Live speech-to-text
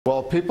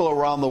Well, people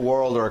around the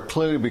world are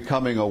clearly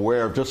becoming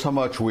aware of just how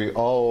much we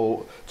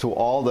owe to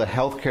all the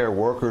healthcare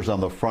workers on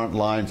the front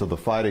lines of the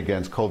fight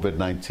against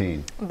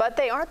COVID-19. But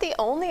they aren't the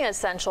only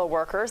essential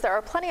workers. There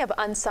are plenty of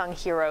unsung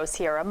heroes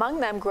here, among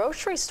them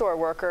grocery store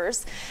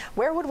workers.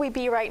 Where would we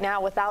be right now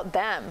without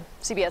them?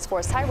 CBS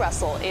 4's Ty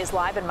Russell is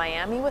live in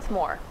Miami with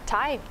more.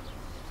 Ty.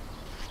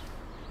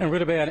 And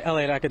Rita Bay and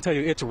Elliott, I can tell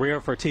you it's rare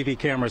for TV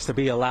cameras to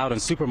be allowed in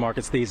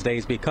supermarkets these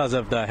days because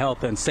of the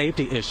health and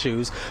safety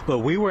issues. But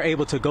we were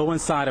able to go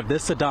inside of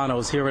this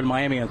Sedano's here in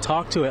Miami and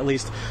talk to at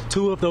least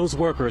two of those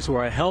workers who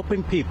are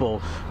helping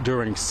people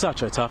during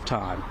such a tough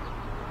time.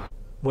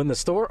 When the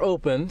store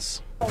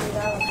opens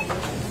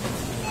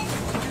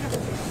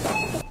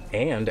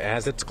and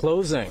as it's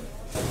closing,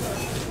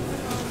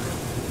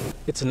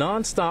 it's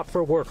nonstop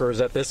for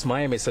workers at this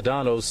Miami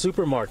Sedano's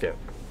supermarket.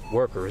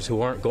 Workers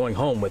who aren't going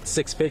home with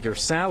six-figure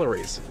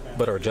salaries,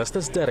 but are just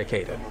as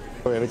dedicated.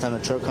 Every time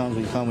the truck comes,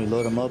 we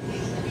load them up,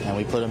 and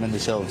we put them in the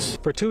shelves.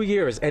 For 2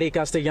 years, Eddie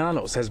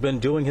Castellanos has been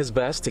doing his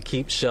best to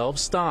keep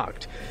shelves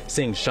stocked.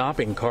 Seeing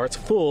shopping carts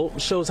full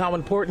shows how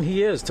important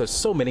he is to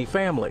so many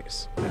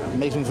families. It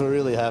makes me feel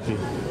really happy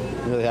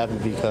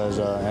because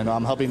and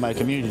I'm helping my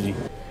community.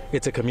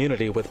 It's a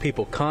community with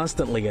people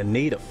constantly in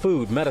need of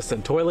food,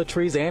 medicine,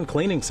 toiletries, and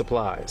cleaning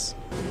supplies.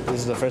 This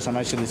is the first time I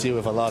actually see it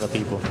with a lot of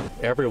people.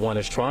 Everyone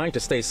is trying to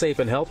stay safe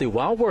and healthy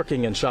while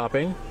working and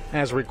shopping.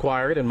 As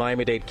required in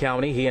Miami-Dade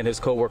County, he and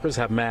his co-workers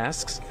have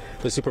masks.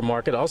 The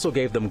supermarket also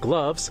gave them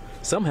gloves.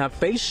 Some have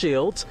face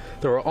shields.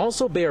 There are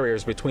also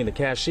barriers between the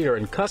cashier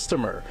and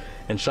customer.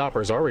 And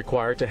shoppers are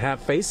required to have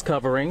face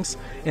coverings.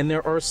 And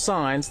there are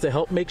signs to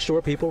help make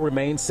sure people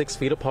remain 6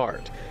 feet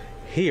apart.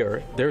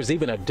 Here, there's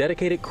even a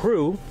dedicated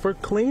crew for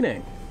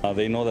cleaning.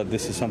 They know that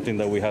this is something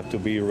that we have to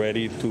be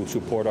ready to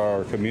support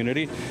our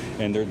community,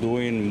 and they're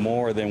doing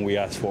more than we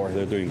asked for.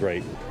 They're doing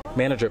great.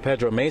 Manager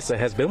Pedro Mesa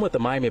has been with the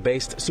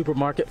Miami-based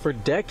supermarket for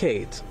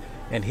decades,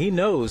 and he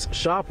knows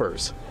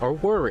shoppers are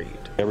worried.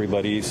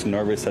 Everybody's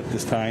nervous at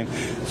this time,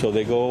 so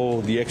they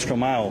go the extra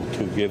mile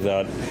to give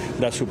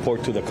that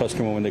support to the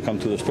customer when they come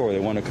to the store.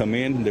 They want to come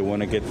in, they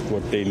want to get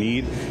what they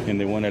need,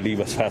 and they want to leave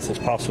as fast as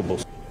possible.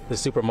 The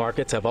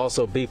supermarkets have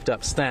also beefed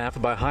up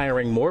staff by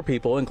hiring more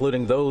people,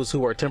 including those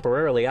who are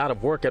temporarily out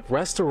of work at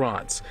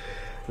restaurants.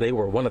 They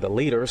were one of the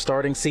leaders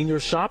starting senior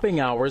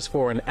shopping hours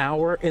for an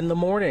hour in the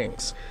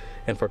mornings.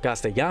 And for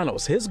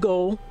Castellanos, his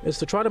goal is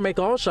to try to make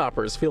all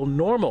shoppers feel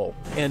normal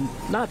and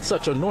not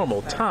such a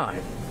normal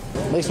time.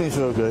 Makes me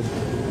feel good,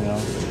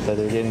 that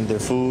they're getting their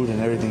food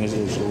and everything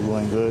is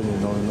going good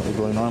and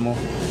going normal.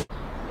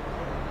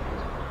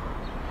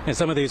 And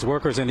some of these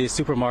workers in these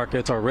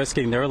supermarkets are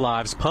risking their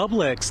lives.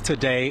 Publix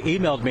today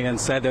emailed me and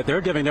said that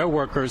they're giving their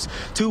workers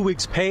 2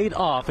 weeks paid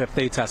off if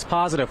they test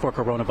positive for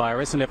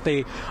coronavirus. And if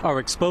they are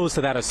exposed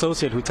to that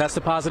associate who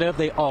tested positive,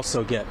 they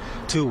also get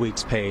 2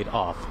 weeks paid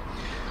off.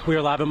 We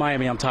are live in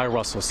Miami. I'm Ty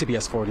Russell,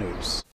 CBS 4 News.